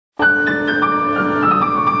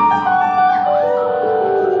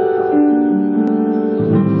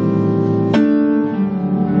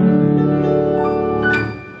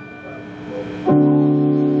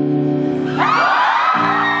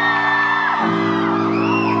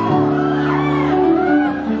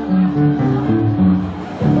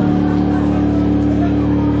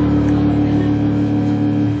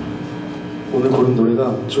오늘 고른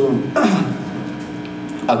노래가 좀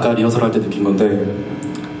아까 리허설 할 때 느낀 건데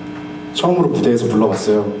처음으로 무대에서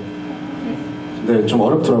불러봤어요. 근데 좀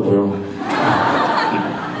어렵더라고요.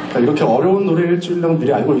 그러니까 이렇게 어려운 노래일 줄은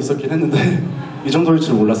미리 알고 있었긴 했는데 이 정도일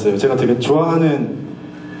줄 몰랐어요. 제가 되게 좋아하는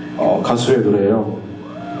가수의 노래예요.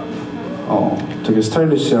 되게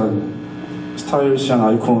스타일리시한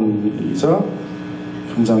아이콘이자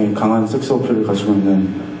굉장히 강한 섹스 어필을 가지고 있는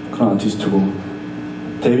그런 아티스트고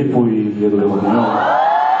데이빗 보이의 노래거든요.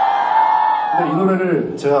 근데 이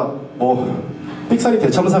노래를 제가 뭐 픽사리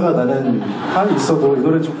대참사가 나는 한이 있어도 이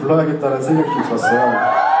노래 좀 불러야겠다는 생각이 좀 들었어요.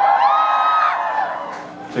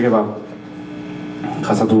 되게 막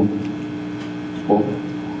가사도 뭐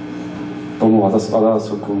너무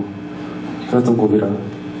와닿았었고 그랬던 곡이라.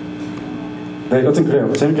 네, 여튼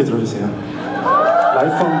그래요. 재밌게 들어주세요.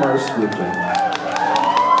 Life on Mars will play.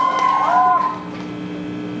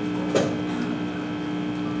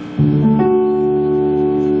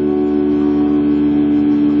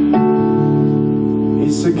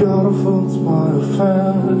 It's a beautiful smile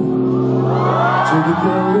affair to be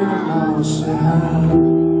buried in our sad.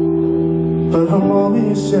 But her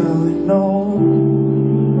mommy is yelling no,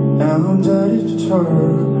 and her daddy to turn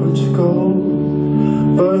her to go.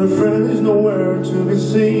 But her friend is nowhere to be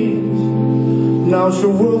seen. Now she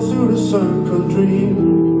walks through the sunken dream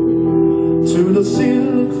to the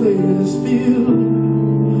city clearest view,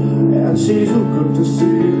 and she's too good to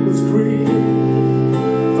see the screen.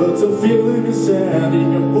 But the feeling is sad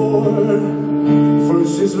in your board, for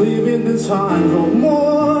she's living the time for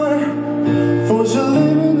more. For she's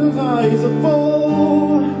living the lies of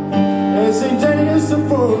old, as a dangerous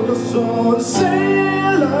for the soul.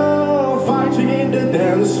 Sailor fighting in the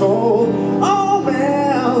dance hall. Oh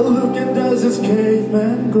man, look at this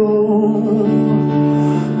caveman go.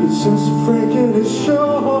 It's just a freaking show.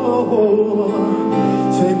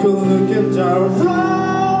 Take a look at our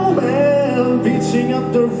romance, beating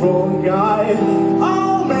up the wrong guy.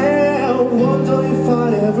 Oh man, wonder if I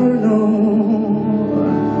ever know.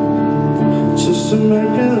 Just a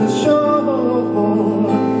American show.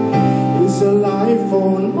 It's a life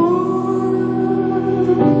on Mars.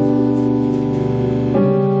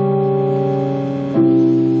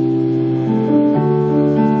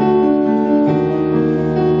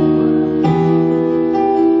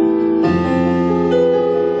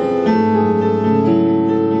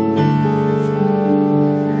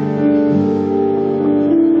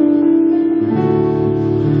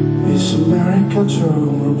 America to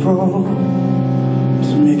a pro,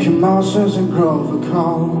 to make mountains and grow the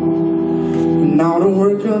calm. Now the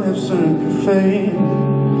work can have sunk your fame,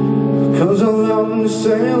 cause allow them to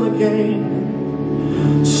sail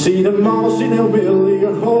again. See the mouse in a wheel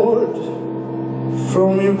your heart,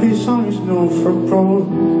 from your peace on his no front road.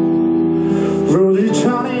 Rudy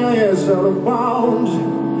Johnny, I guess out of bound,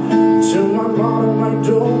 to my bottom, my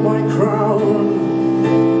dome, my crown.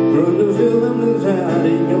 Run the villain and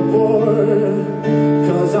adding a board,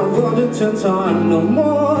 cause I've run it 10 times no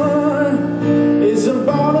more. It's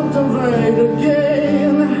about to rain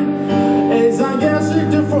again, as I guess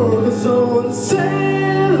it to focus on.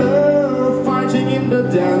 Sailor fighting in the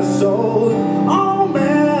dance hall. Oh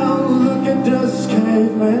man, look at this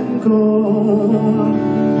caveman go.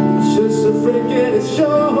 It's just a freaking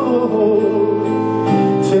show.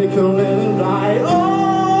 Take a little ride.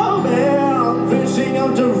 Oh man, fishing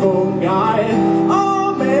out the wrong guy.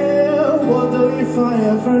 Oh man, wonder if I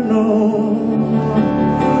ever know.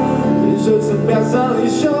 It's just the best I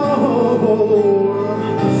show.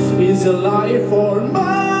 It's a life for my